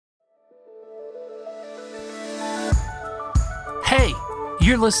Hey,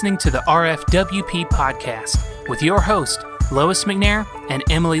 you're listening to the RFWP podcast with your host, Lois McNair and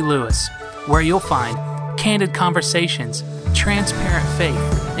Emily Lewis, where you'll find candid conversations, transparent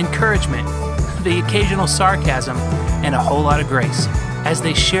faith, encouragement, the occasional sarcasm, and a whole lot of grace as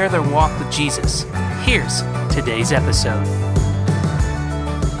they share their walk with Jesus. Here's today's episode.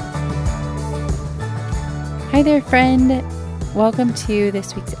 Hi there, friend. Welcome to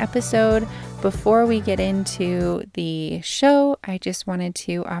this week's episode. Before we get into the show, I just wanted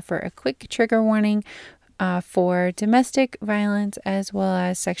to offer a quick trigger warning for domestic violence as well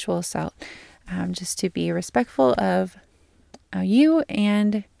as sexual assault, just to be respectful of you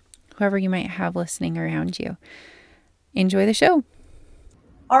and whoever you might have listening around you. Enjoy the show.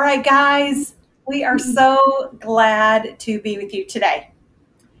 All right, guys, we are so glad to be with you today.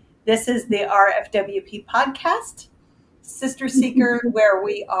 This is the RFWP podcast, Sister Seeker, where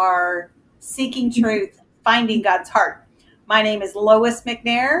we are seeking truth, finding God's heart. My name is Lois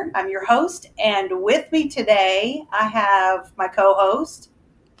McNair. I'm your host. And with me today, I have my co-host,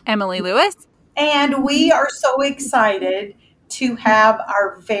 Emily Lewis. And we are so excited to have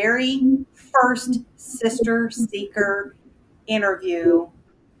our very first Sister Seeker interview.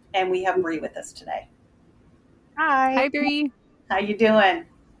 And we have Bree with us today. Hi. Hi, Bree. How you doing?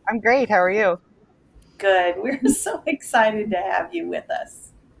 I'm great. How are you? Good. We're so excited to have you with us.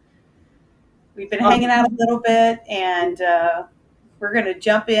 We've been hanging out a little bit, and we're going to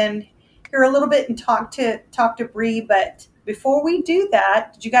jump in here a little bit and talk to Bree. But before we do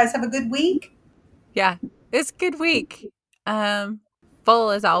that, did you guys have a good week? Yeah, it's a good week. Full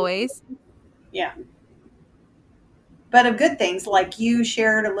as always. Yeah. But of good things, like you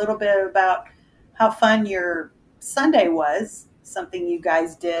shared a little bit about how fun your Sunday was, something you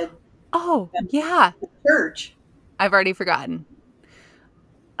guys did. Oh, yeah. At church. I've already forgotten.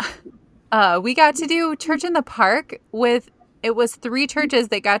 We got to do church in the park it was 3 churches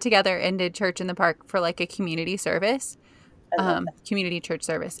that got together and did church in the park for like a community service, community church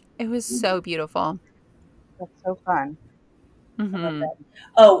service. It was so beautiful. That's so fun. Mm-hmm.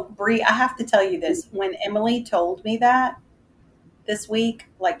 Oh, Bree, I have to tell you this. When Emily told me that this week,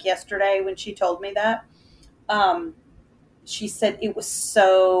 like yesterday when she told me that, she said it was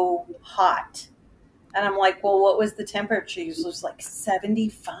so hot. And I'm like, well, what was the temperature? It was like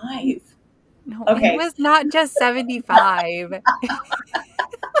 75. No, okay. It was not just 75.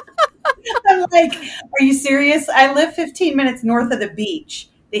 I'm like, are you serious? I live 15 minutes north of the beach.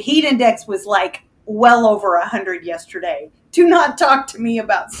 The heat index was like well over 100 yesterday. Do not talk to me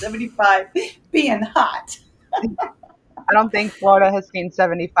about 75 being hot. I don't think Florida has seen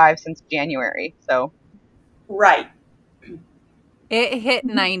 75 since January. So, right. It hit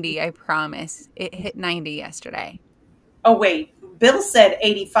 90, I promise. It hit 90 yesterday. Oh, wait. Bill said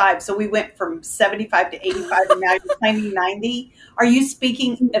 85, so we went from 75 to 85, and now you're claiming 90. Are you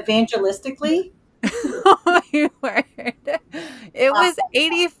speaking evangelistically? Oh, my word. It was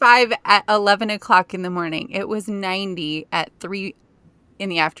 85 at 11 o'clock in the morning. It was 90 at 3 in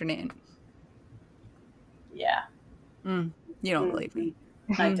the afternoon. Yeah. You don't believe me.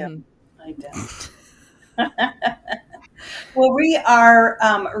 I don't. I don't. Well, we are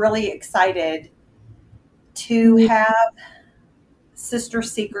really excited to have Sister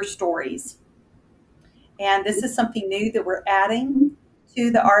Seeker Stories. And this is something new that we're adding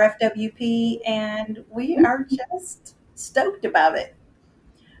to the RFWP, and we are just stoked about it.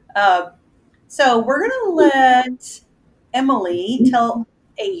 So we're going to let Emily tell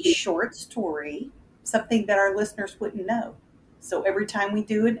a short story, something that our listeners wouldn't know. So every time we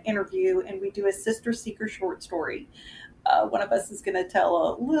do an interview and we do a Sister Seeker short story, one of us is going to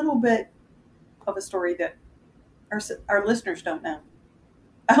tell a little bit of a story that our listeners don't know.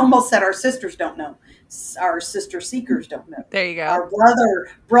 I almost said our sisters don't know. Our sister seekers don't know. There you go. Our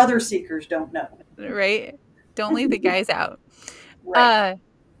brother seekers don't know. Right? Don't leave the guys out. Right.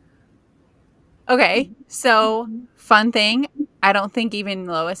 Okay, so fun thing. I don't think even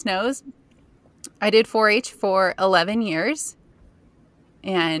Lois knows. I did 4-H for 11 years,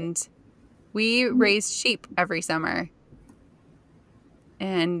 and we raised sheep every summer.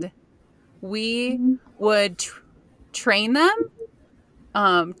 And we would train them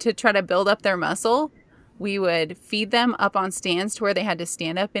to try to build up their muscle. We would feed them up on stands to where they had to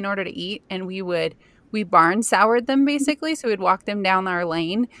stand up in order to eat. And we barn soured them basically. So we'd walk them down our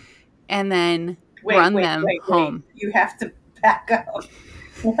lane and then run them home. You have to back up.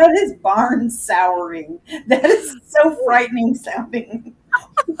 What is barn souring? That is so frightening sounding.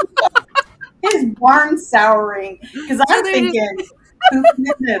 What is barn souring? Because I'm thinking,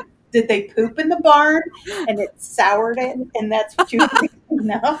 did they poop in the barn and it soured it? And that's what you think?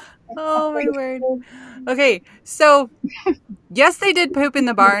 No. Oh my word. Okay, so yes, they did poop in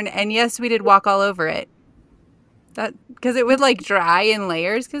the barn, and yes, we did walk all over it. That because it would like dry in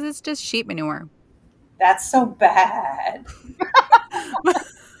layers because it's just sheep manure. That's so bad.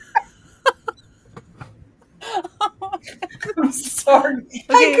 I'm sorry.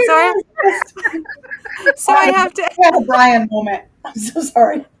 Okay, so I have to. I had a Brian moment. I'm so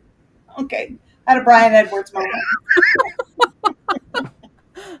sorry. Okay. I had a Brian Edwards moment.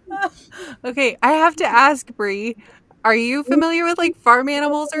 Okay, I have to ask Bree. Are you familiar with like farm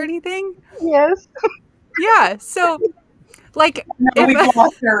animals or anything? Yes. Yeah. So, like, No, we've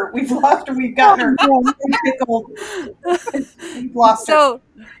lost her. We've lost her. We've gotten her pickled. We've lost her.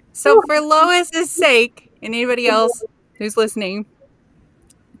 So for Lois's sake, and anybody else who's listening,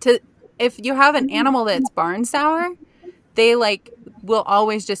 if you have an animal that's barn sour, they like will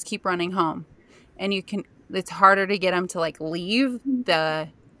always just keep running home, and it's harder to get them to like leave the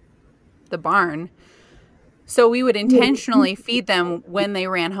barn. So we would intentionally feed them when they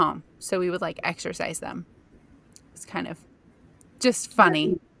ran home. So we would like exercise them. It's kind of just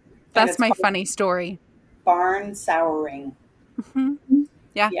funny. That's my funny story. Barn souring. Mm-hmm.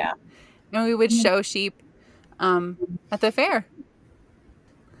 Yeah. Yeah. And we would show sheep at the fair.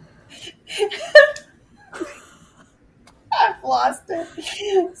 I've lost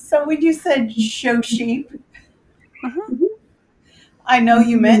it. So when you said show sheep, I know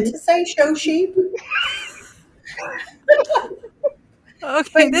you meant to say show sheep.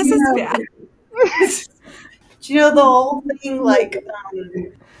 Okay, this is bad. Do you know the whole thing, like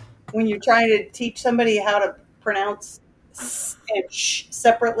when you're trying to teach somebody how to pronounce s and sh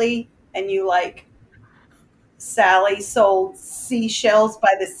separately, and you like Sally sold seashells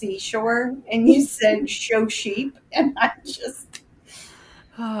by the seashore, and you said show sheep, and I just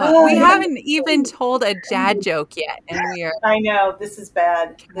we haven't even told a dad joke yet, and we are. I know this is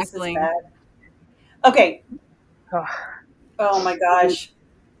bad. Cackling. This is bad. Okay. Oh my gosh.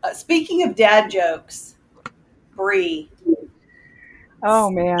 Speaking of dad jokes, Bree. Oh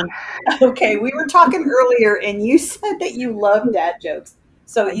man. Okay, we were talking earlier, and you said that you love dad jokes,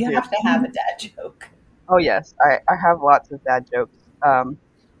 so you have to have a dad joke. Oh yes, I have lots of dad jokes.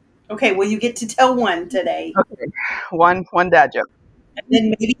 Okay, well you get to tell one today. Okay, one dad joke. And then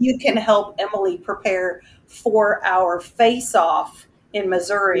maybe you can help Emily prepare for our face-off in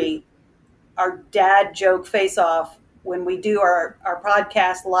Missouri, our dad joke face-off, when we do our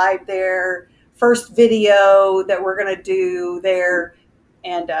podcast live there, first video that we're going to do there,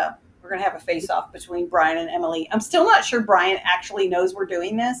 and we're going to have a face-off between Brian and Emily. I'm still not sure Brian actually knows we're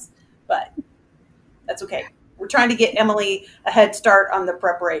doing this, but that's okay. We're trying to get Emily a head start on the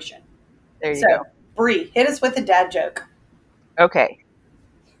preparation. There you go. Bree, hit us with a dad joke. Okay.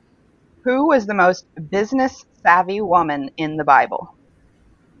 Who was the most business-savvy woman in the Bible?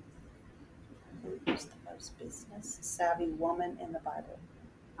 Who's the most business-savvy woman in the Bible?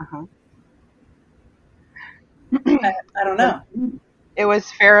 Uh-huh. I don't know. It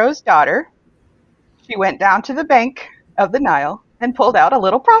was Pharaoh's daughter. She went down to the bank of the Nile and pulled out a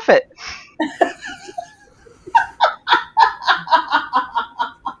little profit.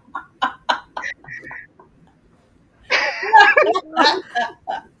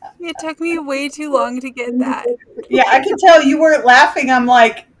 It took me way too long to get that. Yeah, I can tell you weren't laughing. I'm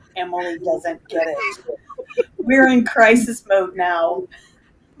like, Emily doesn't get it. We're in crisis mode now.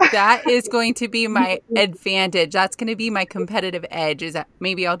 That is going to be my advantage. That's going to be my competitive edge, is that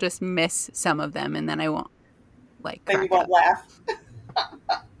maybe I'll just miss some of them and then I won't like Then you crack won't up.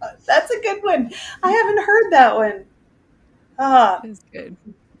 laugh. That's a good one. I haven't heard that one. That's good.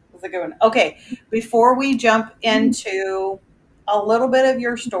 That's a good one. Okay, before we jump into a little bit of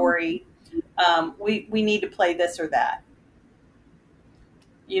your story, we need to play this or that.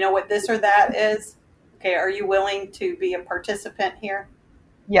 You know what this or that is? Okay, are you willing to be a participant here?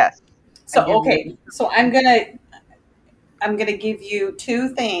 Yes. So okay, so I'm gonna give you two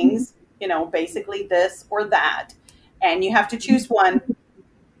things, basically this or that, and you have to choose one.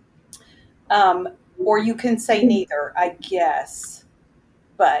 Or you can say neither, I guess.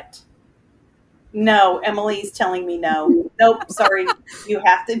 But no, Emily's telling me no. Nope, sorry. You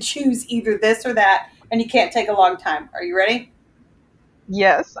have to choose either this or that, and you can't take a long time. Are you ready?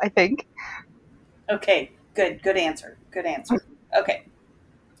 Yes, I think. Okay, good answer. Good answer. Okay.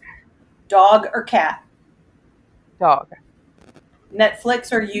 Dog or cat? Dog.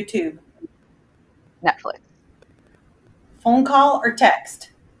 Netflix or YouTube? Netflix. Phone call or text?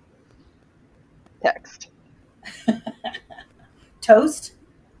 Text. Toast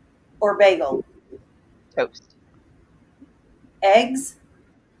or bagel? Toast. Eggs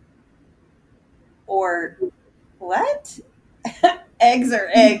or what? Eggs or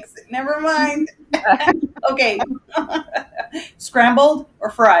eggs? Never mind. Okay. Scrambled or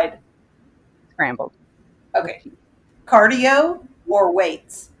fried? Scrambled. Okay. Cardio or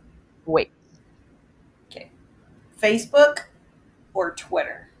weights? Wait. Okay. Facebook or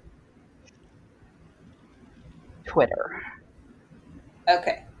Twitter? Twitter.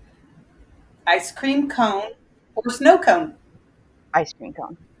 Okay. Ice cream cone or snow cone? Ice cream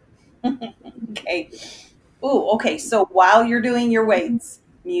cone. Okay. Ooh, okay. So while you're doing your weights,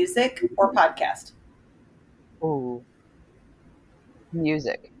 music or podcast? Ooh.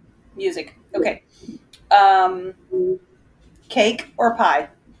 Music. Music. Okay. Um, cake or pie?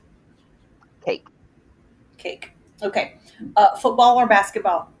 Cake. Cake. Okay. Football or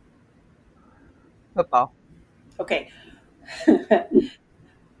basketball? Football. Okay.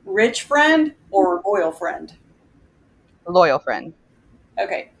 Rich friend or loyal friend? Loyal friend.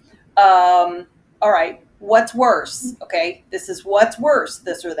 Okay. All right. What's worse? Okay. This is what's worse,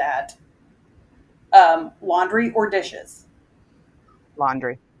 this or that. Laundry or dishes?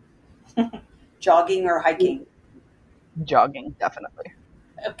 Laundry. Jogging or hiking? Jogging, definitely.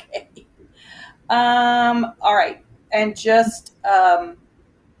 Okay. All right. And just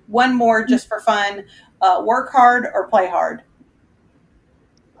one more just for fun. Work hard or play hard?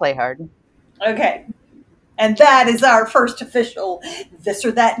 Play hard. Okay. And that is our first official this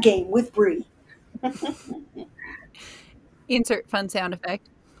or that game with Bree. Insert fun sound effect.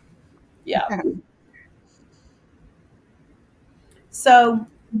 Yeah. So,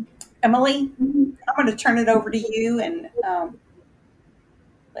 Emily, I'm going to turn it over to you and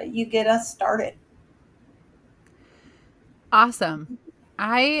let you get us started. Awesome.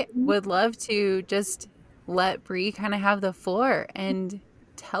 I would love to just let Bree kind of have the floor and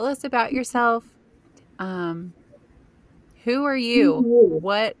tell us about yourself. Who are you?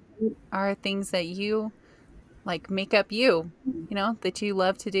 What are things that you like make up you, that you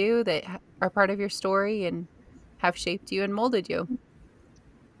love to do, that are part of your story and have shaped you and molded you?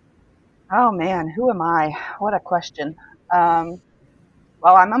 Oh man, who am I? What a question. Well,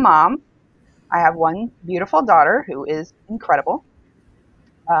 I'm a mom. I have one beautiful daughter who is incredible.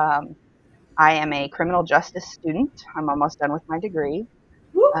 I am a criminal justice student. I'm almost done with my degree.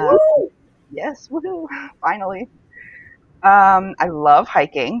 Woo-hoo! Yes, woohoo, finally. I love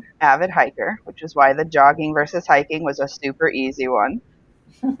hiking, avid hiker, which is why the jogging versus hiking was a super easy one.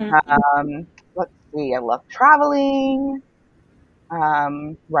 Let's see, I love traveling,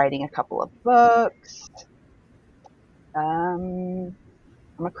 writing a couple of books. I'm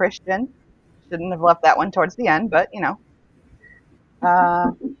a Christian. Shouldn't have left that one towards the end, but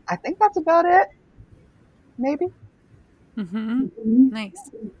I think that's about it. Maybe.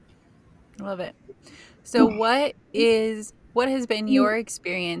 Nice. Love it. So what has been your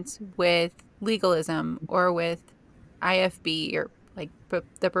experience with legalism or with IFB or like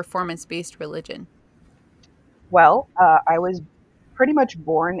the performance-based religion? Well, I was pretty much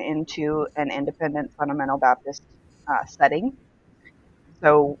born into an independent fundamental Baptist setting.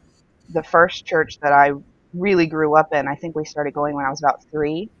 So the first church that I really grew up in, I think we started going when I was about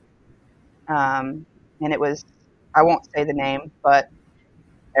 3. And it was, I won't say the name, but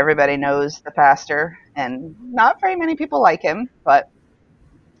everybody knows the pastor, and not very many people like him, but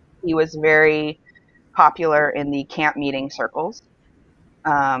he was very popular in the camp meeting circles.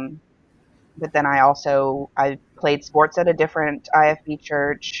 But then I played sports at a different IFB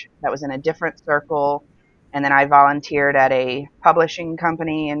church that was in a different circle. And then I volunteered at a publishing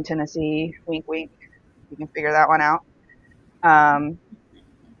company in Tennessee. Wink, wink. You can figure that one out.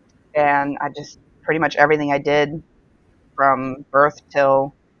 And I just pretty much everything I did from birth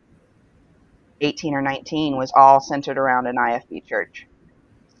till 18 or 19 was all centered around an IFB church.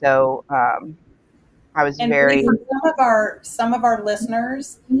 So I was And very. for some of our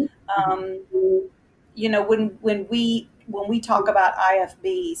listeners, when we talk about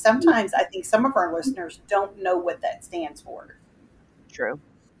IFB, sometimes I think some of our listeners don't know what that stands for. True.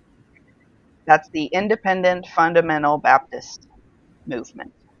 That's the Independent Fundamental Baptist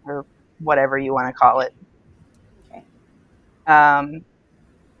Movement, or whatever you want to call it. Okay.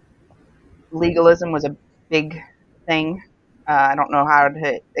 Legalism was a big thing. I don't know how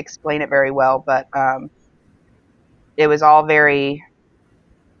to explain it very well, but it was all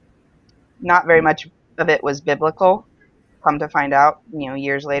not very much of it was biblical. Come to find out,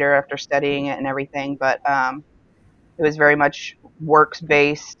 years later after studying it and everything, but it was very much works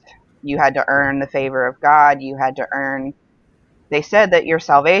based. You had to earn the favor of God. You had to earn. They said that your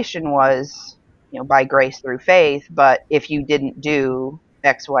salvation was, by grace through faith, but if you didn't do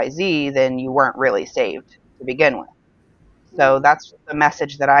X, Y, Z, then you weren't really saved to begin with. So that's the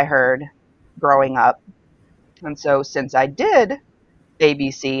message that I heard growing up. And so since I did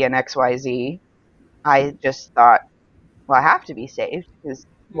ABC and XYZ, I just thought, well, I have to be saved, because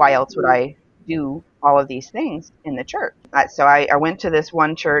why else would I do all of these things in the church? So I went to this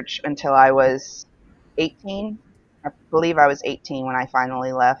one church until I was 18. I believe I was 18 when I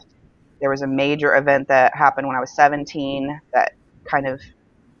finally left. There was a major event that happened when I was 17 that kind of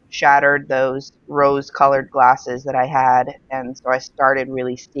shattered those rose-colored glasses that I had, and so I started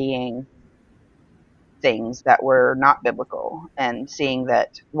really seeing things that were not biblical, and seeing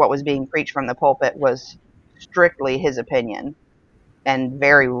that what was being preached from the pulpit was strictly his opinion, and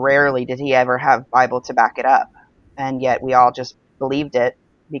very rarely did he ever have Bible to back it up, and yet we all just believed it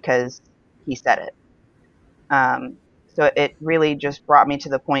because he said it. So it really just brought me to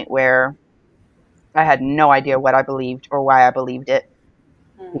the point where I had no idea what I believed or why I believed it,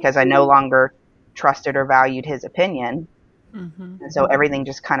 because I no longer trusted or valued his opinion. And so everything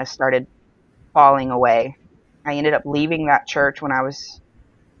just kind of started falling away. I ended up leaving that church when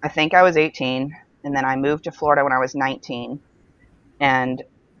I think I was 18, and then I moved to Florida when I was 19 and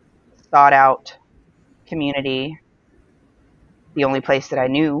sought out community, the only place that I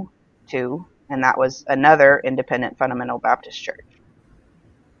knew to, and that was another independent fundamental Baptist church.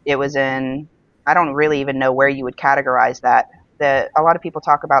 It was I don't really even know where you would categorize that. A lot of people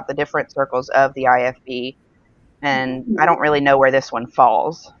talk about the different circles of the IFB, and I don't really know where this one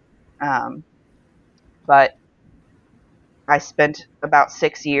falls. But I spent about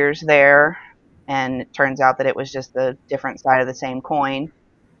 6 years there, and it turns out that it was just the different side of the same coin.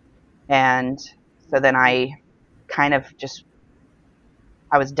 And so then I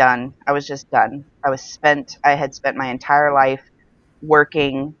was done. I was just done. I had spent my entire life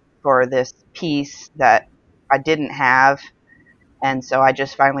working for this peace that I didn't have. And so I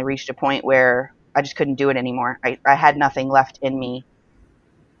just finally reached a point where I just couldn't do it anymore. I had nothing left in me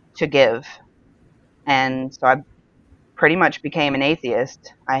to give. And so I pretty much became an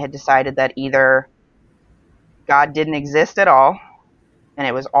atheist. I had decided that either God didn't exist at all, and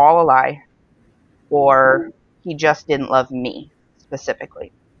it was all a lie, or he just didn't love me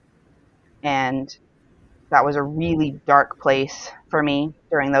specifically. And that was a really dark place for me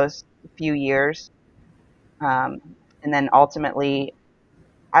during those few years. And then ultimately,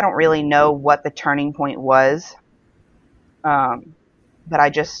 I don't really know what the turning point was, but I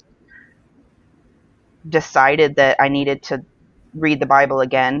just decided that I needed to read the Bible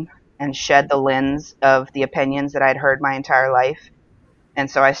again and shed the lens of the opinions that I'd heard my entire life. And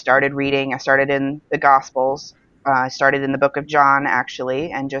so I started reading. I started in the Gospels. I started in the book of John,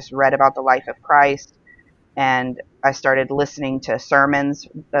 actually, and just read about the life of Christ. And I started listening to sermons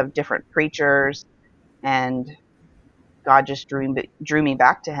of different preachers, and God just drew me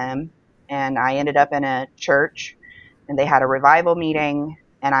back to him. And I ended up in a church, and they had a revival meeting,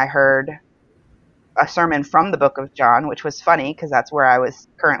 and I heard a sermon from the book of John, which was funny because that's where I was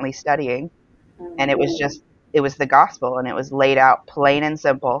currently studying. And it was the gospel, and it was laid out plain and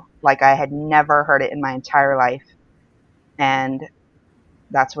simple, like I had never heard it in my entire life. And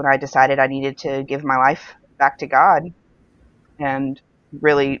that's when I decided I needed to give my life back to God and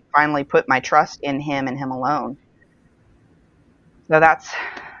really finally put my trust in him and him alone. So that's,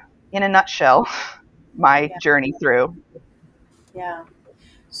 in a nutshell, my journey through. Yeah.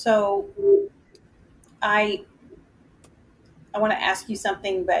 So I want to ask you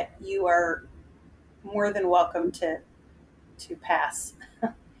something, but you are more than welcome to pass.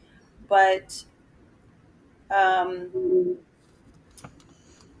 But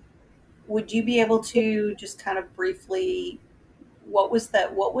would you be able to just kind of briefly, what was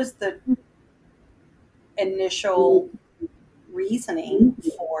the initial reasoning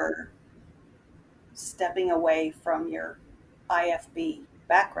for stepping away from your IFB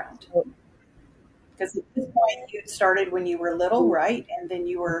background? Because at this point you started when you were little, right? And then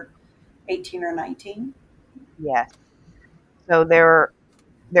you were 18 or 19? Yes. So there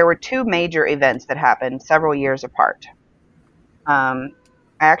were two major events that happened several years apart. I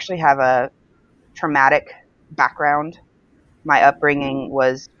actually have a traumatic background. My upbringing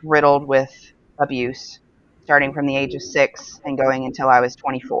was riddled with abuse, starting from the age of 6 and going until I was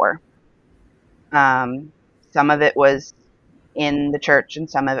 24. Some of it was in the church and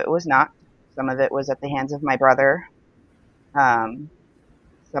some of it was not. Some of it was at the hands of my brother. Some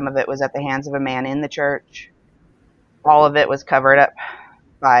of it was at the hands of a man in the church. All of it was covered up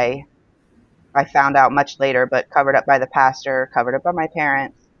by, I found out much later, but covered up by the pastor, covered up by my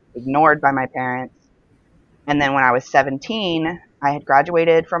parents, ignored by my parents. And then when I was 17, I had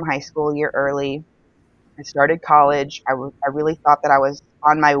graduated from high school a year early. I started college. I really thought that I was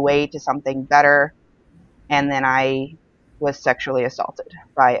on my way to something better. And then I was sexually assaulted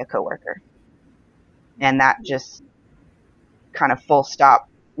by a coworker. And that just kind of full stop,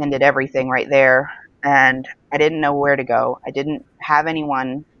 ended everything right there. And I didn't know where to go. I didn't have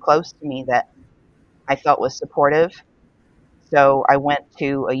anyone close to me that I felt was supportive. So I went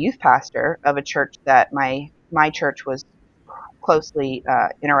to a youth pastor of a church that my church was closely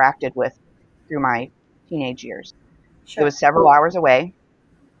interacted with through my teenage years. It Sure. was several hours away,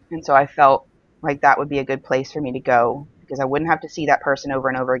 and so I felt like that would be a good place for me to go because I wouldn't have to see that person over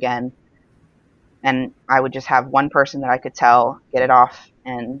and over again, and I would just have one person that I could tell, get it off,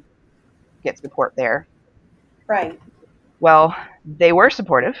 and get support there. Right. Well, they were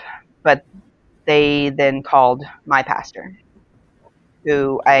supportive, but they then called my pastor,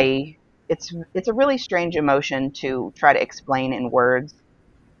 who it's a really strange emotion to try to explain in words,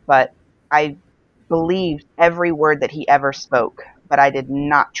 but I believed every word that he ever spoke, but I did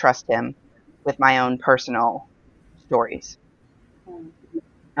not trust him with my own personal stories.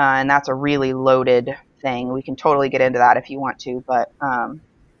 And that's a really loaded thing. We can totally get into that if you want to, but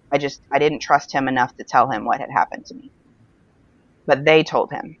I didn't trust him enough to tell him what had happened to me. But they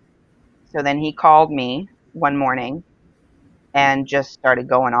told him. So then he called me one morning and just started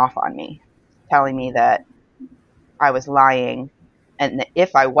going off on me, telling me that I was lying, and that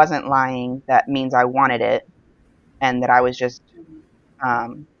if I wasn't lying, that means I wanted it, and that I was just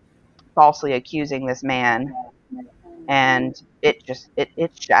falsely accusing this man. And it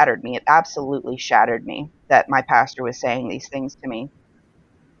shattered me. It absolutely shattered me that my pastor was saying these things to me.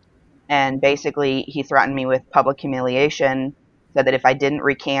 And basically, he threatened me with public humiliation, said that if I didn't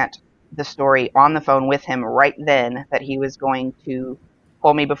recant the story on the phone with him right then, that he was going to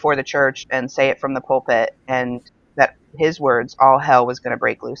pull me before the church and say it from the pulpit, and that his words, all hell was going to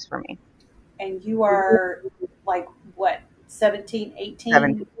break loose for me. And you are like what, 17, 18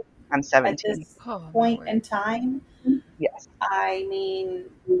 I'm at 17. this point in time? Yes. I mean,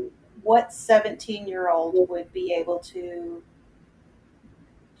 what 17-year-old would be able to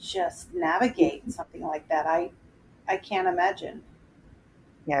just navigate something like that? I can't imagine.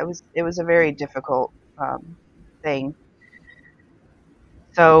 Yeah, it was a very difficult thing.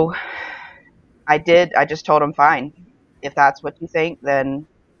 So I just told him, fine, if that's what you think, then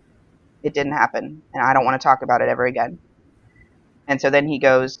it didn't happen, and I don't want to talk about it ever again. And so then he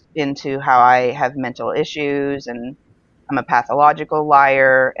goes into how I have mental issues and I'm a pathological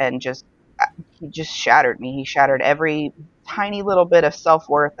liar, and he just shattered me. He shattered every tiny little bit of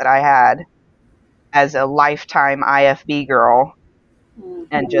self-worth that I had as a lifetime IFB girl,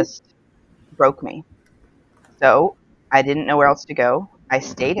 and just broke me. So I didn't know where else to go. I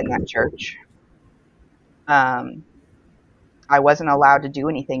stayed in that church. I wasn't allowed to do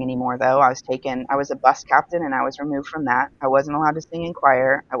anything anymore, though. I was a bus captain, and I was removed from that. I wasn't allowed to sing in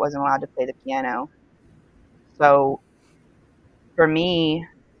choir. I wasn't allowed to play the piano. So for me,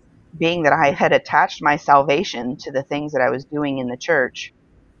 being that I had attached my salvation to the things that I was doing in the church,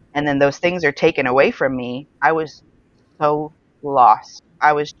 and then those things are taken away from me, I was so lost.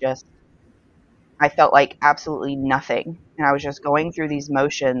 I felt like absolutely nothing. And I was just going through these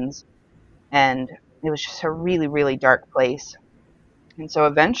motions, and it was just a really, really dark place. And so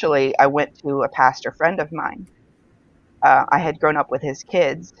eventually I went to a pastor friend of mine. I had grown up with his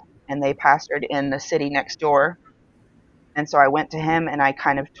kids, and they pastored in the city next door. And so I went to him and I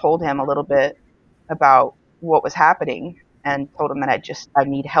kind of told him a little bit about what was happening, and told him that I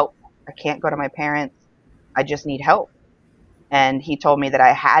need help. I can't go to my parents. I just need help. And he told me that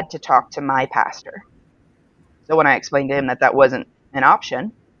I had to talk to my pastor. So when I explained to him that that wasn't an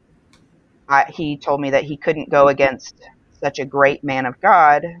option, he told me that he couldn't go against such a great man of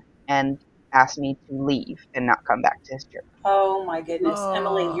God, and asked me to leave and not come back to his church. Oh my goodness.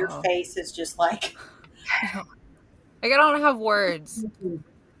 Emily, your face is just like, I don't have words.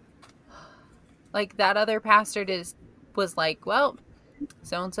 Like that other pastor just was like, well,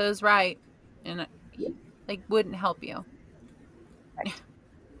 so and so's right, and like wouldn't help you.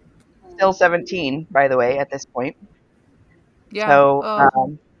 Still 17, by the way, at this point. Yeah.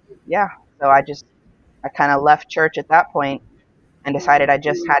 So, yeah. So I kind of left church at that point and decided I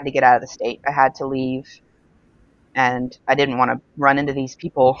just had to get out of the state. I had to leave, and I didn't want to run into these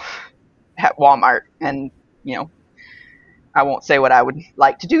people at Walmart. And, you know, I won't say what I would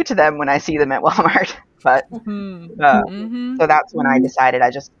like to do to them when I see them at Walmart, but so that's when I decided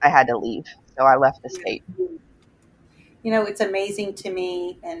I had to leave. So I left the state. you know, it's amazing to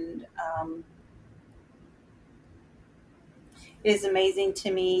me, and it is amazing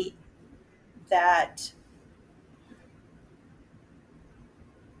to me that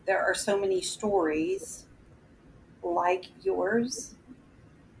there are so many stories like yours,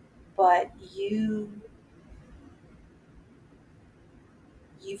 but you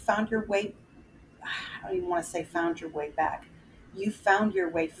found your way. I don't even want to say found your way back. you found your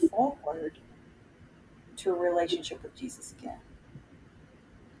way forward to a relationship with Jesus again.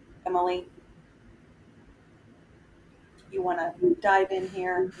 Emily, you want to dive in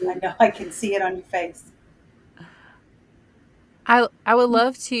here? I know I can see it on your face. I would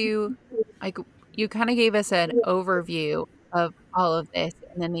love to, like, you kind of gave us an overview of all of this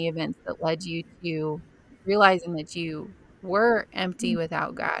and then the events that led you to realizing that you were empty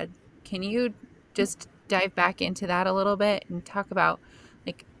without God. Can you just dive back into that a little bit and talk about,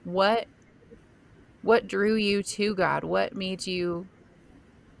 like, what drew you to God? What made you,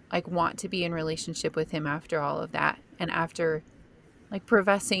 like, want to be in relationship with him after all of that and after, like,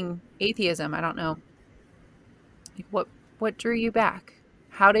 professing atheism? I don't know. Like, what drew you back?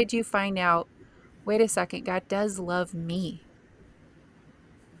 How did you find out, wait a second, God does love me?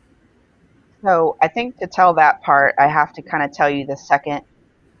 So I think to tell that part, I have to kind of tell you the second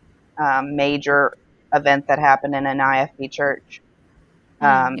major event that happened in an IFB church.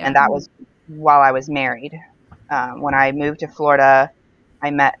 Yeah. And that was while I was married. When I moved to Florida, I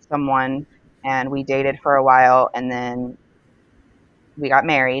met someone and we dated for a while, and then we got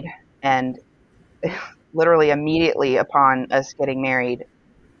married. And literally immediately upon us getting married,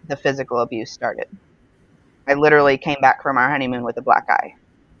 the physical abuse started. I literally came back from our honeymoon with a black eye,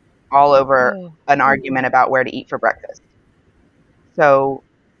 all over Oh. an argument about where to eat for breakfast. So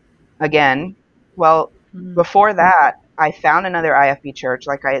again, well, Mm. before that, I found another IFB church,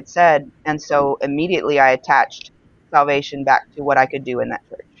 like I had said, and so immediately I attached salvation back to what I could do in that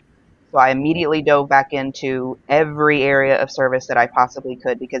church. So I immediately dove back into every area of service that I possibly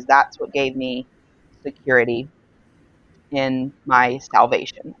could, because that's what gave me security in my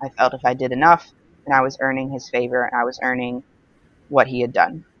salvation. I felt if I did enough, then I was earning his favor and I was earning what he had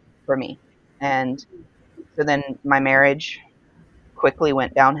done for me. And so then my marriage quickly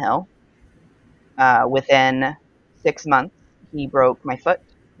went downhill. Within 6 months, he broke my foot.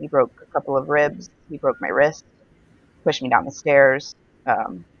 He broke a couple of ribs. He broke my wrist, pushed me down the stairs,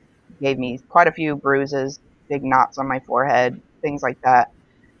 gave me quite a few bruises, big knots on my forehead, things like that.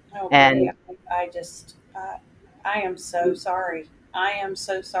 Oh And boy, I just, I am so sorry. I am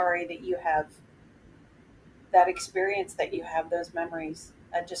so sorry that you have that experience, that you have those memories.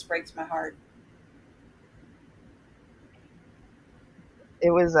 That just breaks my heart.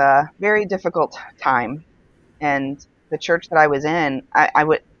 it was a very difficult time. And the church that I was in, I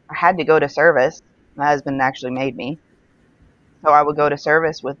had to go to service. My husband actually made me. So I would go to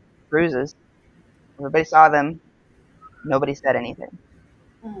service with bruises. Everybody saw them. Nobody said anything.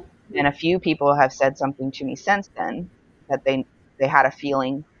 Mm. And a few people have said something to me since then, that they had a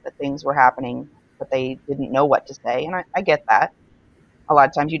feeling that things were happening, but they didn't know what to say. And I get that. A lot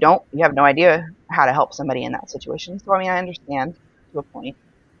of times you have no idea how to help somebody in that situation. So, I mean, I understand to a point.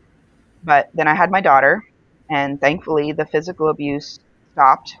 But then I had my daughter, and thankfully the physical abuse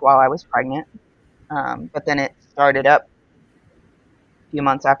stopped while I was pregnant. But then it started up a few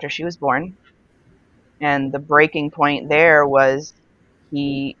months after she was born. And the breaking point there was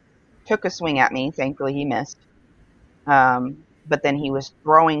he took a swing at me. Thankfully, he missed. But then he was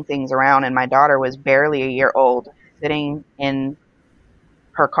throwing things around, and my daughter was barely a year old, sitting in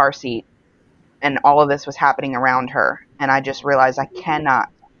her car seat, and all of this was happening around her. And I just realized I cannot,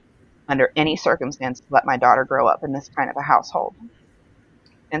 under any circumstances, let my daughter grow up in this kind of a household.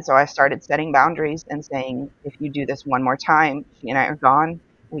 And so I started setting boundaries and saying, if you do this one more time, she and I are gone.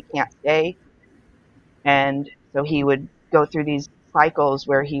 We can't stay. And so he would go through these cycles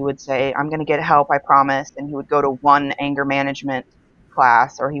where he would say, I'm going to get help, I promise. And he would go to one anger management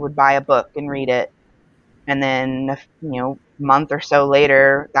class, or he would buy a book and read it. And then, month or so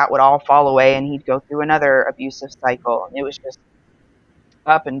later, that would all fall away and he'd go through another abusive cycle. And it was just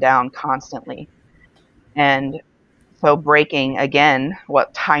up and down constantly. And so breaking again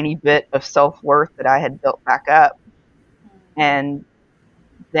what tiny bit of self-worth that I had built back up. And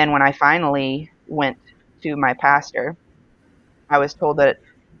then when I finally went to my pastor, I was told that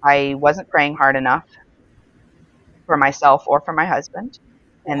I wasn't praying hard enough for myself or for my husband,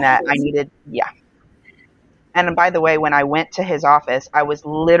 and that I needed, And by the way, when I went to his office, I was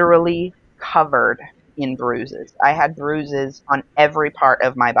literally covered in bruises. I had bruises on every part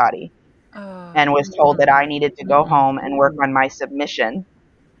of my body, and was told that I needed to go home and work on my submission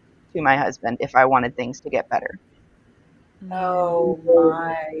to my husband if I wanted things to get better. Oh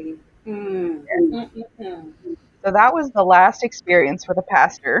my. Mm. Mm-mm-mm. So that was the last experience with a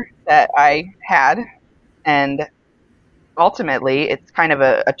pastor that I had. And ultimately, it's kind of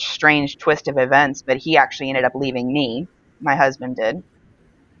a strange twist of events, but he actually ended up leaving me. My husband did.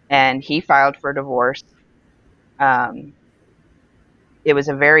 And he filed for divorce. It was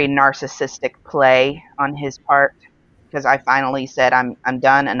a very narcissistic play on his part. because I finally said, I'm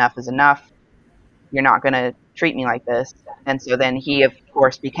done. Enough is enough. You're not going to treat me like this. And so then he, of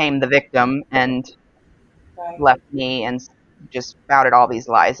course, became the victim and Right. left me and just spouted all these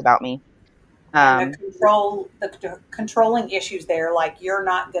lies about me. And the controlling issues there, like you're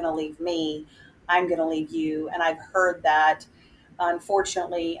not going to leave me, I'm going to leave you. And I've heard that,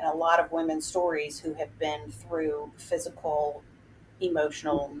 unfortunately, in a lot of women's stories who have been through physical,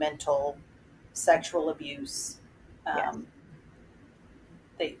 emotional, mental, sexual abuse. Yes.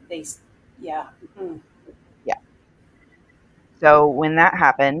 They yeah. Mm. Yeah. So when that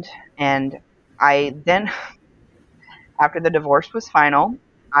happened, and I then, after the divorce was final,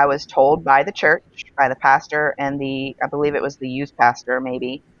 I was told by the church, by the pastor and I believe it was the youth pastor,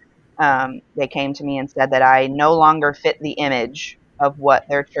 maybe, they came to me and said that I no longer fit the image of what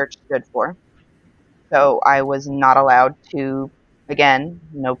their church stood for. So I was not allowed to, again,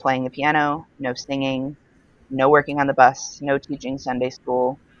 no playing the piano, no singing, no working on the bus, no teaching Sunday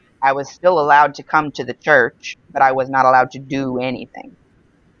school. I was still allowed to come to the church, but I was not allowed to do anything.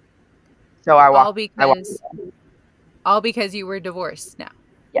 So I walked. All because you were divorced now.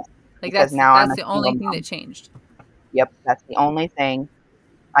 Yes. Like because that's now I'm a the only single thing mom. that changed. Yep, that's the only thing.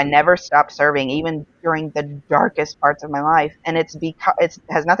 I never stopped serving, even during the darkest parts of my life. And it's because it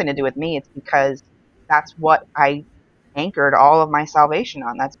has nothing to do with me. It's because that's what I anchored all of my salvation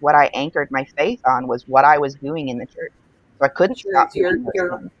on. That's what I anchored my faith on, was what I was doing in the church. So I couldn't stop doing those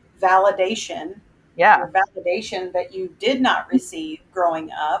Your things. validation, Yeah. your validation that you did not receive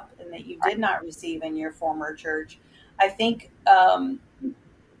growing up and that you did not receive in your former church. I think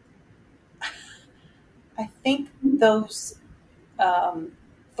those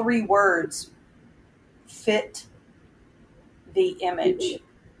 3 words fit the image.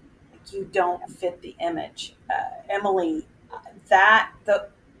 You don't fit the image, Emily.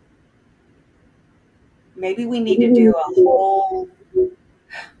 Maybe we need to do a whole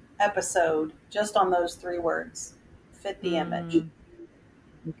episode just on those 3 words. Fit the image. You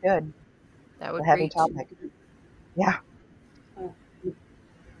could. That would It's a heavy preach. topic. Yeah. Mm.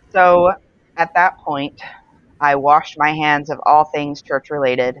 So at that point, I washed my hands of all things church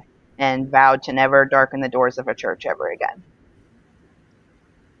related and vowed to never darken the doors of a church ever again.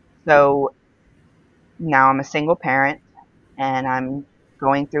 So now I'm a single parent and I'm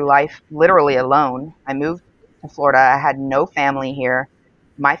going through life literally alone. I moved to Florida. I had no family here.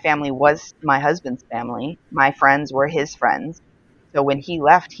 My family was my husband's family. My friends were his friends. So when he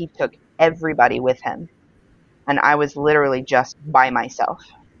left, he took everybody with him. And I was literally just by myself.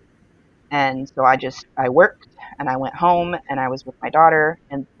 And so I worked and I went home and I was with my daughter,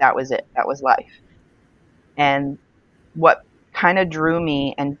 and that was it. That was life. And what kind of drew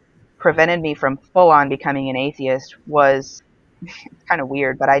me and prevented me from full on becoming an atheist was, it's kind of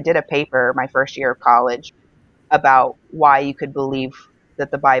weird, but I did a paper my first year of college about why you could believe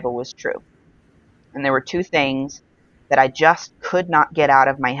that the Bible was true. And there were 2 things that I just could not get out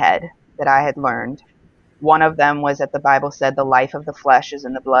of my head that I had learned. One of them was that the Bible said the life of the flesh is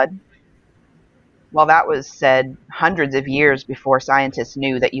in the blood. Well, that was said hundreds of years before scientists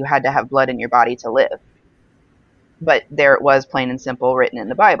knew that you had to have blood in your body to live. But there it was, plain and simple, written in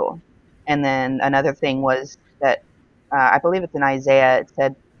the Bible. And then another thing was that, I believe it's in Isaiah, it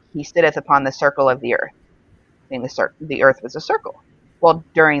said, he sitteth upon the circle of the earth. Saying the earth was a circle. Well,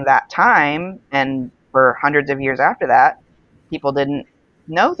 during that time, and for hundreds of years after that, people didn't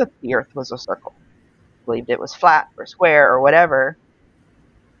know that the earth was a circle. Believed it was flat or square or whatever.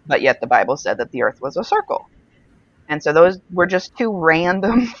 But yet the Bible said that the earth was a circle. And so those were just 2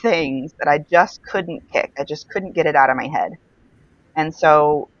 random things that I just couldn't kick. I just couldn't get it out of my head. And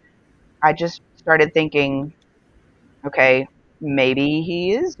so I just started thinking, okay, maybe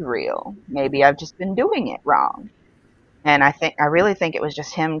he is real. Maybe I've just been doing it wrong. And I really think it was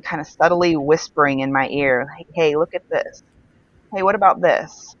just him kind of subtly whispering in my ear, like, hey, look at this. Hey, what about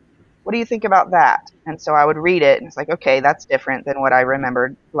this? What do you think about that? And so I would read it, and it's like, okay, that's different than what I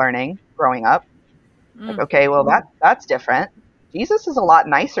remembered learning growing up. Like, okay, well, that's different. Jesus is a lot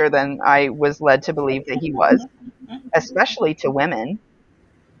nicer than I was led to believe that he was, especially to women.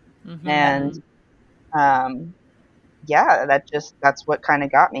 Mm-hmm. And yeah, that's what kind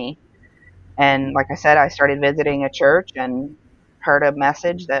of got me. And like I said, I started visiting a church and heard a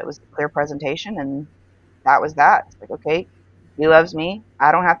message that was a clear presentation, and that was that. It's like, okay, he loves me.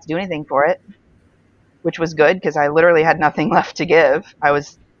 I don't have to do anything for it, which was good because I literally had nothing left to give. I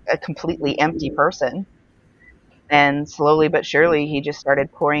was a completely empty person. And slowly but surely, he just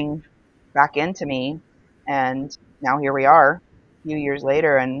started pouring back into me. And now here we are, a few years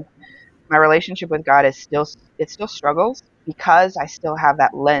later, and my relationship with God is still struggles because I still have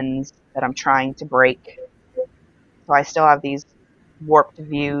that lens that I'm trying to break. It's So I still have these warped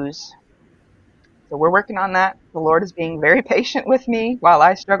views. So we're working on that. The Lord is being very patient with me while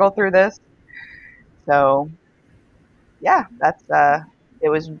I struggle through this. So yeah, that's it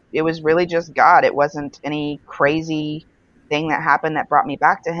was really just God. It wasn't any crazy thing that happened that brought me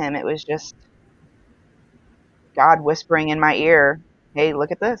back to him. It was just God whispering in my ear, "Hey,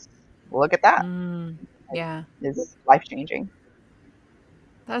 look at this. Look at that." Yeah. It's life changing.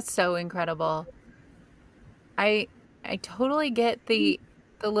 That's so incredible. I totally get the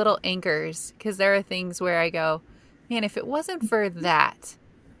little anchors, because there are things where I go, man, if it wasn't for that,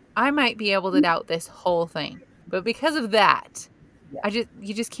 I might be able to doubt this whole thing. But because of that, Yeah.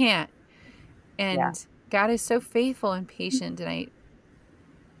 you just can't. And God is so faithful and patient, and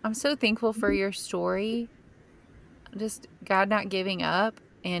I'm so thankful for your story. Just God not giving up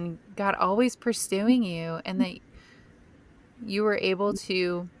and God always pursuing you, and that you were able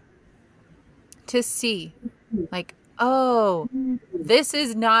to see, like, oh, this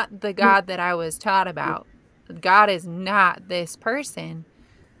is not the God that I was taught about. God is not this person.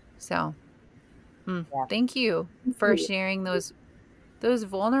 So, Yeah. thank you for sharing those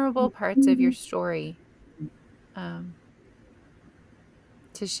vulnerable parts of your story, to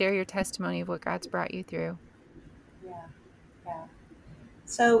share your testimony of what God's brought you through. Yeah, yeah.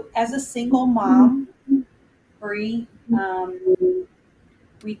 So, as a single mom, Bree,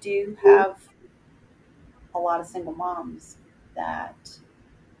 we do have a lot of single moms that,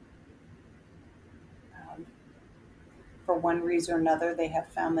 um, for one reason or another, they have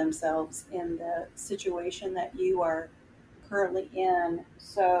found themselves in the situation that you are currently in.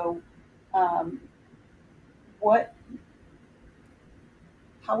 So, um, what?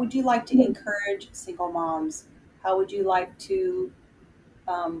 How would you like to encourage single moms? How would you like to,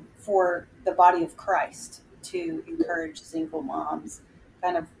 for the body of Christ, to encourage single moms?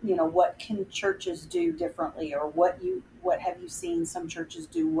 Kind of, what can churches do differently, or what have you seen some churches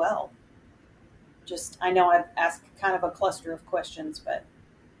do well? Just, I know I've asked kind of a cluster of questions, but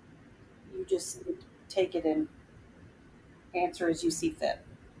you just take it and answer as you see fit.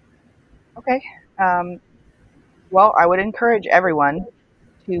 Okay. Well, I would encourage everyone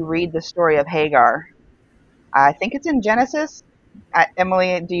to read the story of Hagar. I think it's in Genesis.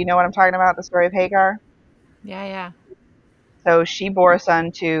 Emily, do you know what I'm talking about? The story of Hagar? Yeah. So she bore a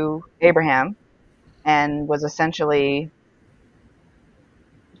son to Abraham and was essentially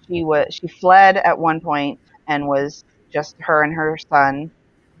she fled at one point and was just her and her son,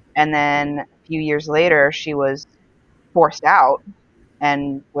 and then a few years later she was forced out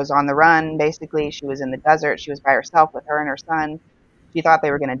and was on the run. Basically, she was in the desert. She was by herself with her and her son. She thought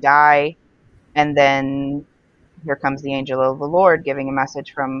they were going to die, and then here comes the angel of the Lord giving a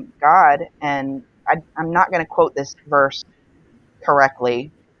message from God. And I'm not going to quote this verse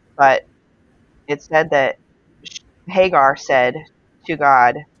correctly, but it said that Hagar said to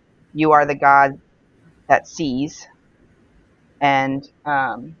God, "You are the God that sees." And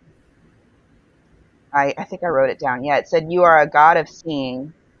I think I wrote it down. Yeah, it said, "You are a God of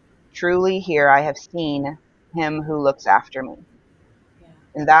seeing. Truly here I have seen him who looks after me." Yeah.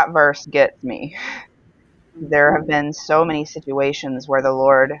 And that verse gets me. There have been so many situations where the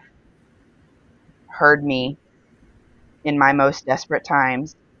Lord heard me in my most desperate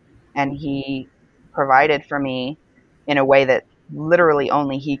times, and he provided for me in a way that literally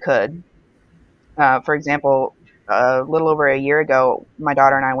only he could. For example, a little over a year ago, my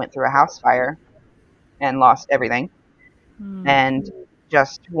daughter and I went through a house fire and lost everything. And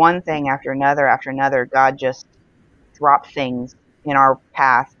just one thing after another, God just dropped things in our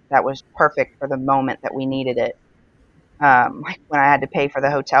path that was perfect for the moment that we needed it. Like when I had to pay for the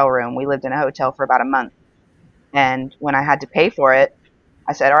hotel room, we lived in a hotel for about a month. And when I had to pay for it,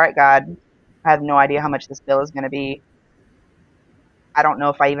 I said, "All right, God, I have no idea how much this bill is going to be. I don't know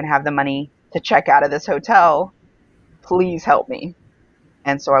if I even have the money to check out of this hotel. Please help me."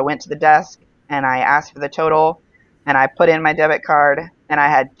 And so I went to the desk and I asked for the total, and I put in my debit card, and I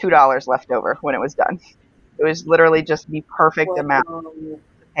had $2 left over when it was done. It was literally just the perfect amount to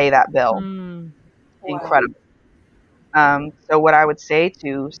pay that bill. Wow. Incredible. So what I would say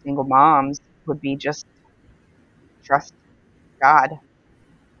to single moms would be just trust God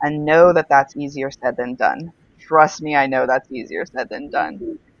and know that that's easier said than done. Trust me, I know that's easier said than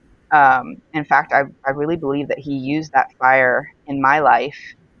done. In fact, I really believe that he used that fire in my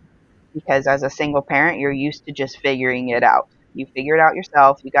life because as a single parent, you're used to just figuring it out. You figure it out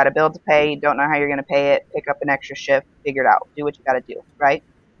yourself. You got a bill to pay. You don't know how you're going to pay it. Pick up an extra shift. Figure it out. Do what you got to do, right?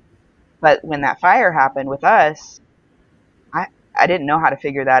 But when that fire happened with us, I didn't know how to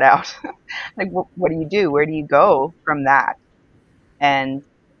figure that out. Like, what do you do? Where do you go from that? And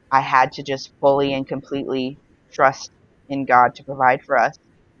I had to just fully and completely trust in God to provide for us.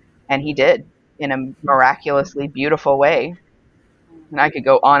 And he did, in a miraculously beautiful way. And I could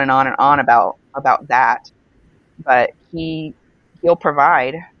go on and on and on about that. But he'll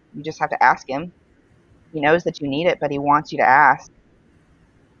provide. You just have to ask him. He knows that you need it, but he wants you to ask.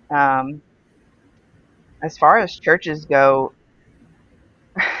 As far as churches go,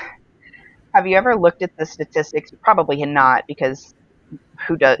 have you ever looked at the statistics? Probably not, because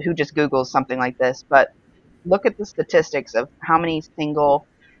who just Googles something like this? But look at the statistics of how many single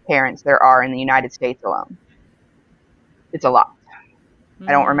parents there are in the United States alone. It's a lot.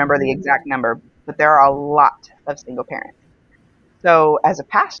 I don't remember the exact number, but there are a lot of single parents. So as a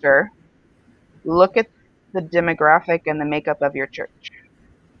pastor, look at the demographic and the makeup of your church.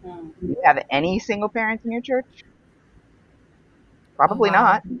 Do you have any single parents in your church? Probably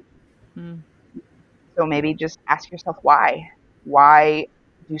not. So maybe just ask yourself why. Why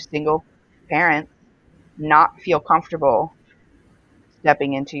do single parents not feel comfortable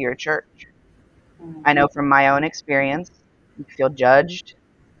stepping into your church? I know from my own experience, you feel judged,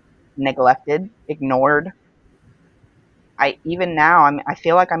 neglected, ignored. Even now, I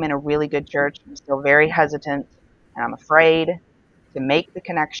feel like I'm in a really good church. I'm still very hesitant, and I'm afraid to make the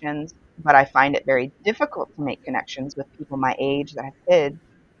connections, but I find it very difficult to make connections with people my age that have kids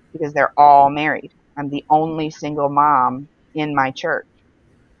because they're all married. I'm the only single mom in my church.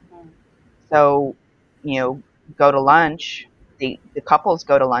 So, go to lunch. The couples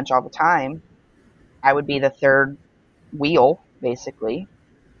go to lunch all the time. I would be the third wheel, basically.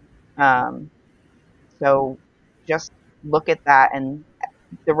 So just look at that, and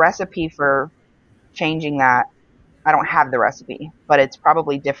the recipe for changing that, I don't have the recipe, but it's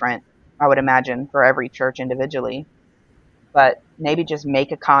probably different, I would imagine, for every church individually. But maybe just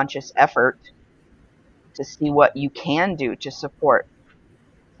make a conscious effort to see what you can do to support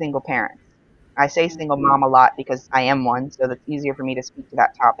single parents. I say single mom a lot because I am one, so that's easier for me to speak to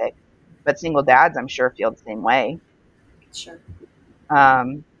that topic. But single dads, I'm sure, feel the same way. Sure. A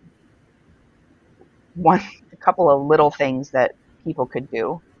couple of little things that people could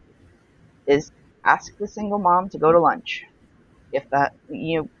do is ask the single mom to go to lunch. If that,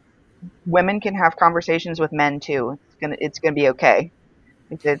 women can have conversations with men too. It's gonna be okay.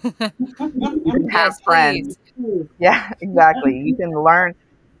 You can have friends. Please. Yeah, exactly. You can learn.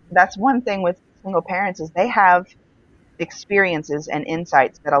 That's one thing with single parents is they have experiences and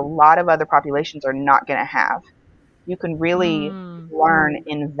insights that a lot of other populations are not going to have. You can really learn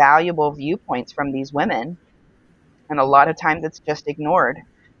invaluable viewpoints from these women, and a lot of times it's just ignored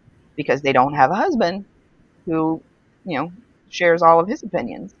because they don't have a husband who, shares all of his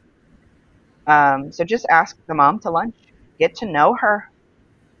opinions. So just ask the mom to lunch. Get to know her.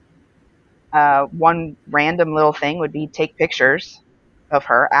 One random little thing would be take pictures of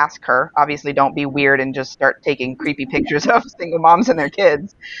her. Ask her. Obviously, don't be weird and just start taking creepy pictures of single moms and their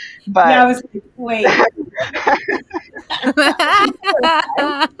kids. But yeah, I was like, wait.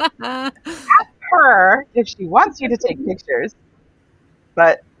 Ask her if she wants you to take pictures.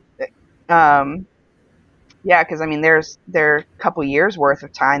 But yeah, because there are a couple years worth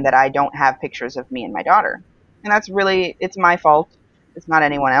of time that I don't have pictures of me and my daughter, and it's my fault. It's not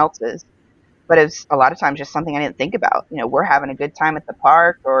anyone else's. But it's a lot of times just something I didn't think about. We're having a good time at the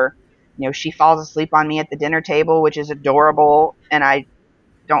park, or she falls asleep on me at the dinner table, which is adorable, and I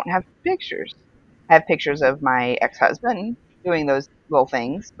don't have pictures. I have pictures of my ex-husband doing those little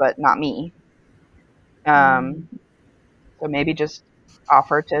things, but not me. So maybe just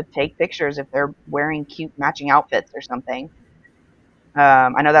offer to take pictures if they're wearing cute matching outfits or something.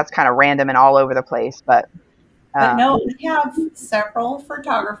 I know that's kind of random and all over the place, but no, I have several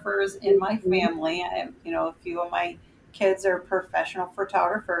photographers in my family. A few of my kids are professional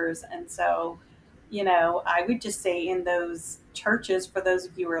photographers, and so, I would just say in those churches, for those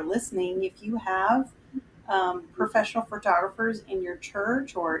of you who are listening, if you have professional photographers in your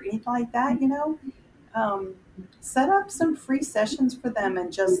church or anything like that, set up some free sessions for them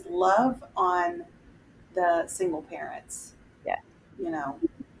and just love on the single parents. Yeah.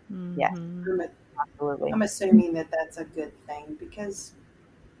 Yeah. Absolutely. I'm assuming that that's a good thing because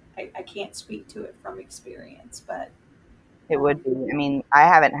I can't speak to it from experience, but it would be. I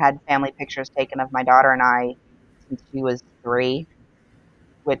haven't had family pictures taken of my daughter and I since she was 3,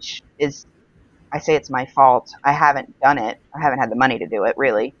 which is, I say it's my fault. I haven't done it. I haven't had the money to do it,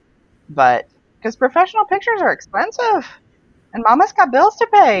 really. But because professional pictures are expensive and mama's got bills to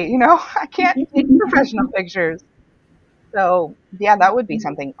pay, I can't take professional pictures. So yeah, that would be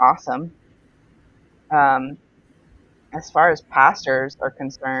something awesome. As far as pastors are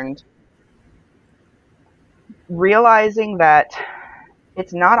concerned, realizing that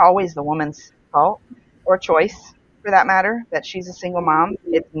it's not always the woman's fault. or choice for that matter, that she's a single mom.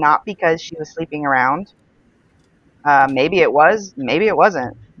 It's not because she was sleeping around. Maybe it was, maybe it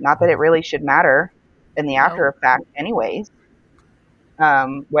wasn't. Not that it really should matter in the after effect anyways.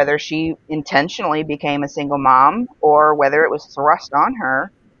 Whether she intentionally became a single mom or whether it was thrust on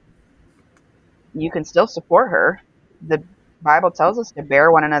her, you can still support her. The Bible tells us to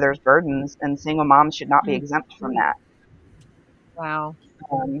bear one another's burdens, and single moms should not be exempt from that. Wow.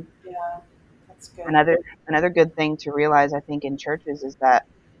 Yeah, that's good. Another good thing to realize, I think, in churches is that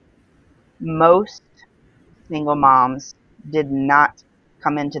most single moms did not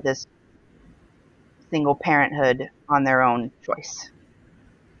come into this single parenthood on their own choice.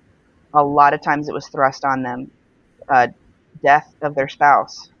 A lot of times it was thrust on them. Death of their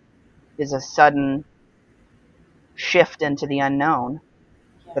spouse is a sudden shift into the unknown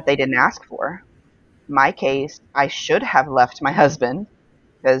that they didn't ask for. My case, I should have left my husband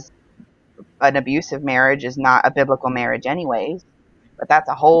because an abusive marriage is not a biblical marriage anyways, but that's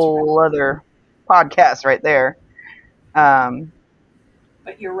a whole other podcast right there.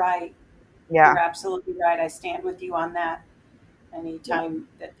 But you're right. Yeah. You're absolutely right. I stand with you on that. Anytime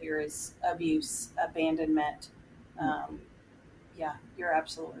that there is abuse, abandonment, yeah, you're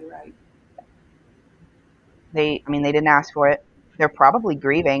absolutely right. They didn't ask for it. They're probably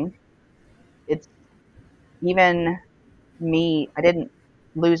grieving. It's even me. I didn't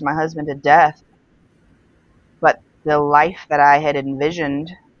lose my husband to death, but the life that I had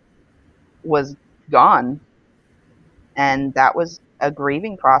envisioned was gone. And that was a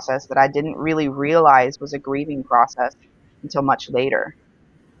grieving process that I didn't really realize was a grieving process until much later.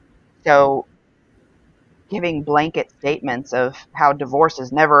 So giving blanket statements of how divorce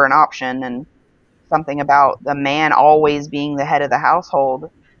is never an option and something about the man always being the head of the household,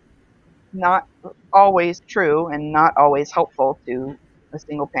 not always true and not always helpful to a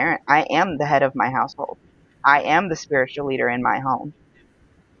single parent. I am the head of my household. I am the spiritual leader in my home.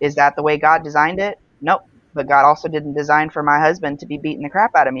 Is that the way God designed it? Nope. But God also didn't design for my husband to be beating the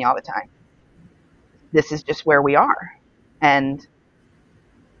crap out of me all the time. This is just where we are. And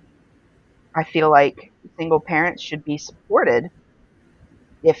I feel like single parents should be supported,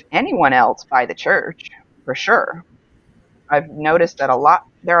 if anyone else, by the church, for sure. I've noticed that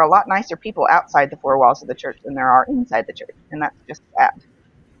there are a lot nicer people outside the four walls of the church than there are inside the church, and that's just sad.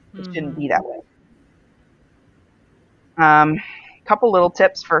 It shouldn't be that way. Couple little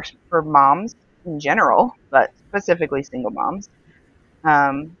tips for moms in general, but specifically single moms.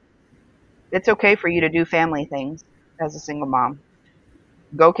 It's okay for you to do family things as a single mom.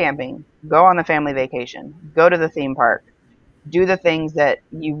 Go camping, go on the family vacation, go to the theme park, do the things that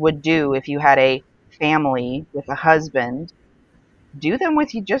you would do if you had a family with a husband. Do them with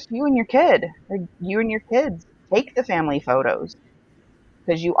just you and your kid, or you and your kids. Take the family photos,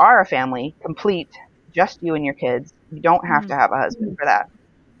 because you are a family, complete, just you and your kids. You don't have to have a husband for that.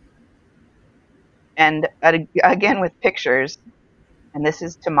 And again, with pictures, and this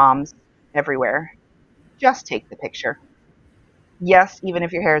is to moms everywhere, just take the picture. Yes, even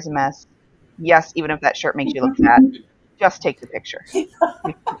if your hair is a mess. Yes, even if that shirt makes you look fat. Just take the picture.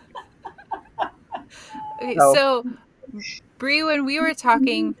 Okay, so Bree, when we were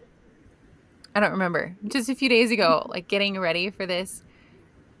talking, I don't remember, just a few days ago, like getting ready for this,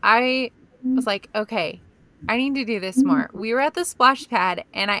 I was like, okay, I need to do this more. We were at the splash pad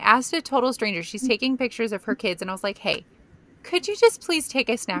and I asked a total stranger, she's taking pictures of her kids, and I was like, hey, could you just please take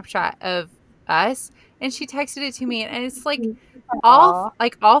a snapshot of us? And she texted it to me, and it's like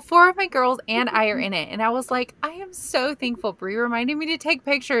all four of my girls and I are in it. And I was like, I am so thankful Bree reminded me to take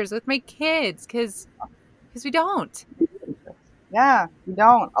pictures with my kids, because we don't. Yeah, you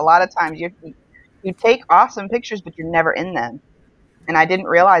don't. A lot of times you take awesome pictures, but you're never in them. And I didn't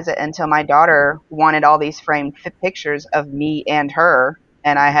realize it until my daughter wanted all these framed pictures of me and her,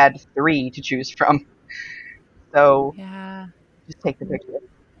 and I had 3 to choose from. So yeah, just take the picture.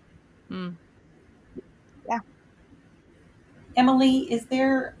 Yeah. Emily, is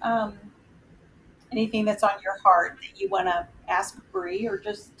there anything that's on your heart that you want to ask Bree, or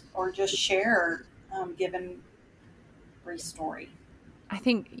just share, given Bree's story? I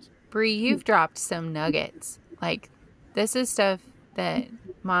think, Bree, you've dropped some nuggets. Like, this is stuff that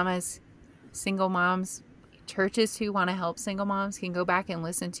mamas, single moms, churches who want to help single moms can go back and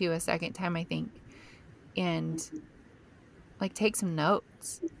listen to a second time, I think, and like take some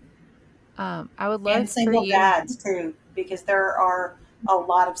notes. I would love and single for you. dads too, because there are a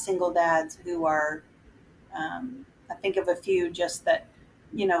lot of single dads who are. I think of a few just that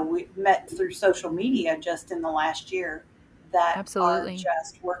we met through social media just in the last year that Absolutely. are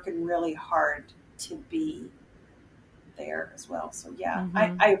just working really hard to be there as well. So yeah,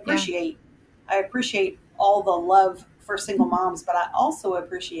 I appreciate I appreciate all the love for single moms, but I also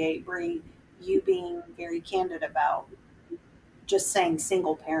appreciate, Bree, you being very candid about just saying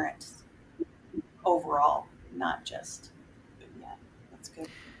single parents overall, not just, yeah, that's good.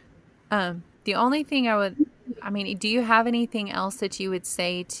 The only thing I mean, do you have anything else that you would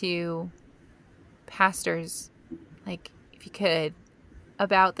say to pastors, like if you could,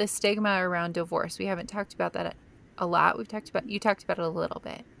 about the stigma around divorce? We haven't talked about that a lot. You talked about it a little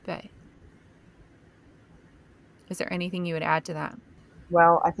bit, but is there anything you would add to that?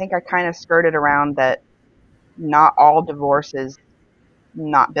 Well, I think I kind of skirted around that not all divorce is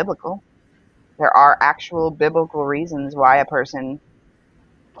not biblical. There are actual biblical reasons why a person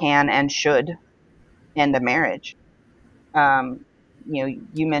can and should end a marriage. Um,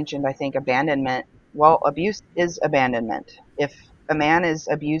 you mentioned, I think, abandonment. Well, abuse is abandonment. If a man is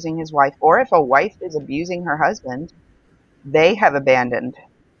abusing his wife, or if a wife is abusing her husband, they have abandoned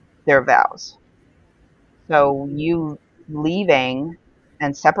their vows. So you leaving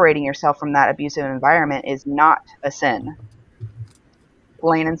and separating yourself from that abusive environment is not a sin.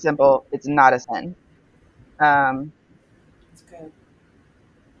 Plain and simple, it's not a sin. Um, That's good.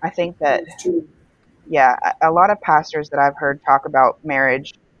 I think that, It's true. yeah, a lot of pastors that I've heard talk about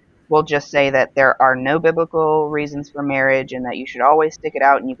marriage will just say that there are no biblical reasons for marriage and that you should always stick it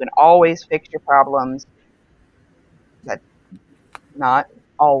out and you can always fix your problems. That's not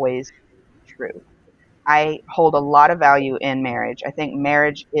always true. I hold a lot of value in marriage. I think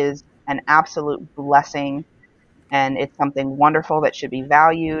marriage is an absolute blessing and it's something wonderful that should be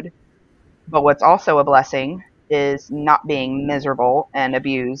valued. But what's also a blessing is not being miserable and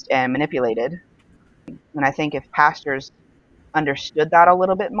abused and manipulated. And I think if pastors understood that a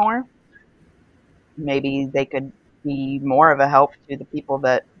little bit more, maybe they could be more of a help to the people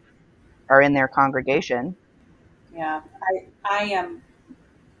that are in their congregation. Yeah, I am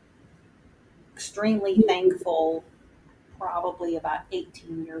extremely thankful. Probably about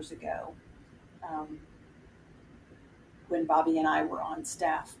 18 years ago, um, when Bobby and I were on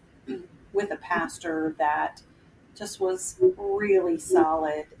staff with a pastor that just was really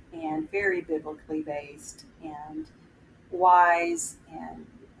solid and very biblically based and wise and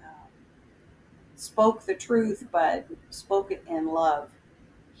spoke the truth, but spoke it in love.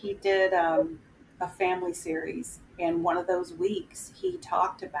 He did a family series, and one of those weeks he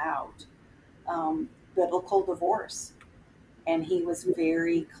talked about biblical divorce, and he was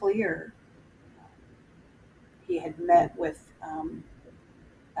very clear. He had met with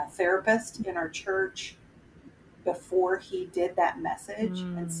a therapist in our church before he did that message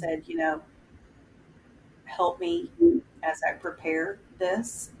and said, help me as I prepare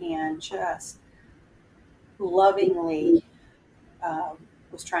this, and just lovingly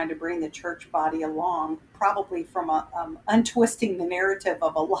was trying to bring the church body along, probably from untwisting the narrative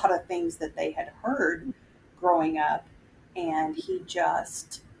of a lot of things that they had heard growing up. And he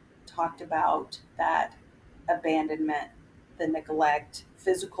just talked about that abandonment, the neglect,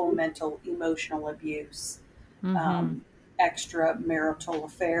 physical, mental, emotional abuse, Mm-hmm. extramarital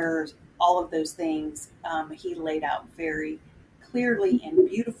affairs, all of those things. He laid out very clearly and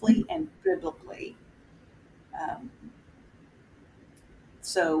beautifully and biblically. Um,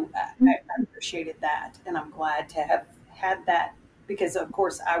 so I appreciated that, and I'm glad to have had that because, of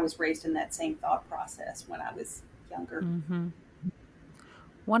course, I was raised in that same thought process when I was younger. Mm-hmm.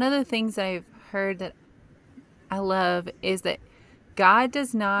 One of the things I've heard that I love is that God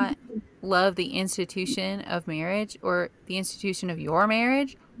does not love the institution of marriage or the institution of your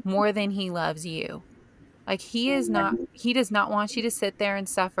marriage more than he loves you. Like Amen. he does not want you to sit there and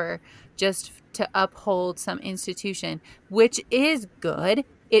suffer just to uphold some institution, which is good.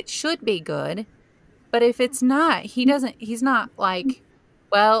 It should be good. But if it's not, he's not like,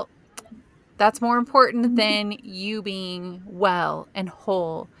 well, that's more important than you being well and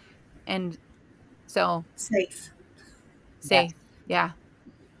whole. And so Safe. Yes. safe. Yeah.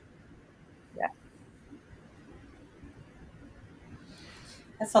 Yeah.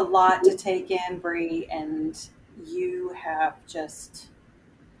 That's a lot to take in, Bree, and you have just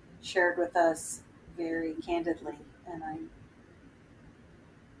shared with us very candidly, and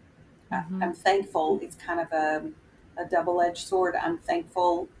Mm-hmm. I'm thankful. It's kind of a double edged sword. I'm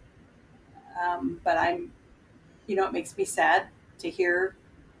thankful, but it makes me sad to hear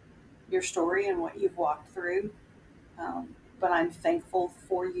your story and what you've walked through. But I'm thankful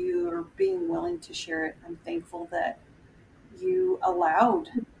for you being willing to share it. I'm thankful that you allowed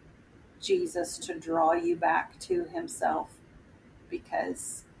Jesus to draw you back to Himself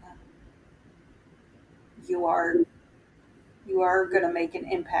because you are you are going to make an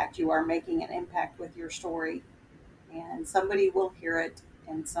impact. You are making an impact with your story, and somebody will hear it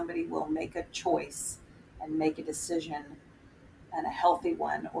and somebody will make a choice and make a decision, and a healthy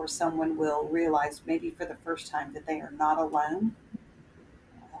one, or someone will realize maybe for the first time that they are not alone,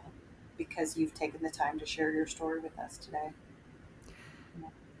 because you've taken the time to share your story with us today.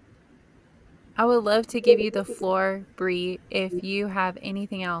 I would love to give you the floor, Bree, if you have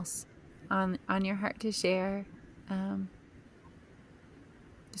anything else on your heart to share.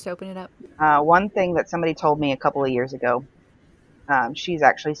 Just open it up. One thing that somebody told me a couple of years ago, she's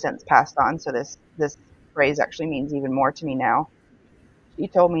actually since passed on, so this phrase actually means even more to me now. She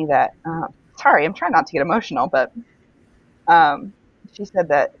told me that, sorry, I'm trying not to get emotional, but she said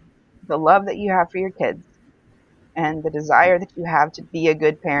that the love that you have for your kids and the desire that you have to be a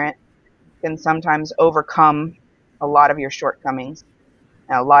good parent can sometimes overcome a lot of your shortcomings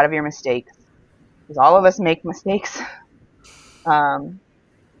and a lot of your mistakes, because all of us make mistakes.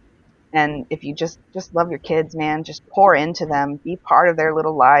 And if you just love your kids, man, just pour into them, be part of their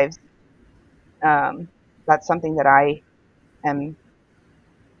little lives. That's something that I am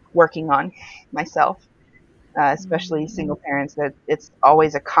working on myself, especially single parents, that it's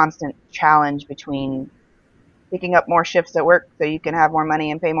always a constant challenge between picking up more shifts at work so you can have more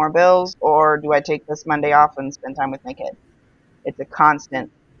money and pay more bills, or do I take this Monday off and spend time with my kid? It's a constant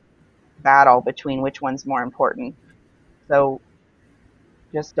battle between which one's more important. So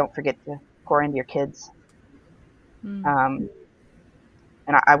just don't forget to pour into your kids. And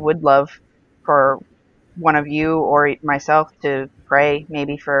I would love for one of you or myself to pray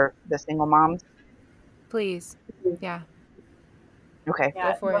maybe for the single moms. Please. Yeah. Okay.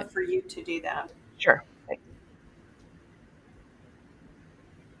 Yeah, Go for I'd love it. for you to do that. Sure. Thanks.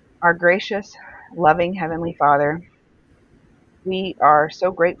 Our gracious, loving Heavenly Father, we are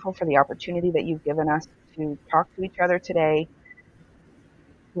so grateful for the opportunity that you've given us to talk to each other today.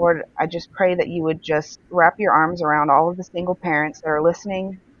 Lord, I just pray that you would just wrap your arms around all of the single parents that are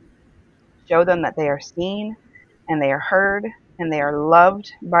listening. Show them that they are seen and they are heard and they are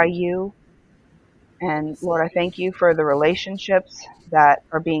loved by you. And Lord, I thank you for the relationships that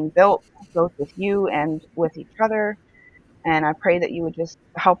are being built both with you and with each other. And I pray that you would just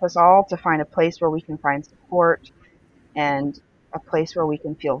help us all to find a place where we can find support and a place where we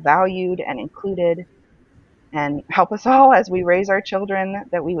can feel valued and included. And help us all as we raise our children,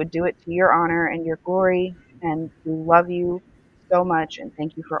 that we would do it to your honor and your glory. And we love you so much and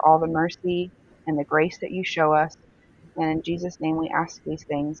thank you for all the mercy and the grace that you show us. And in Jesus' name we ask these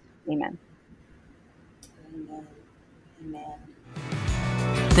things. Amen. Amen. Amen.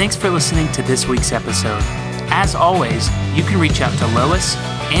 Thanks for listening to this week's episode. As always, you can reach out to Lois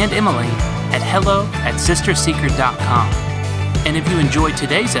and Emily at hello@sisterseeker.com. And if you enjoyed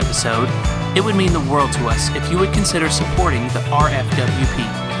today's episode, it would mean the world to us if you would consider supporting the RFWP.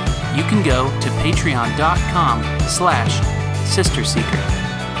 You can go to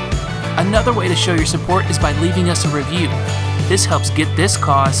patreon.com/sisterseeker. Another way to show your support is by leaving us a review. This helps get this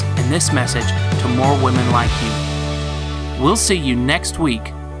cause and this message to more women like you. We'll see you next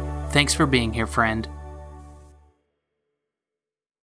week. Thanks for being here, friend.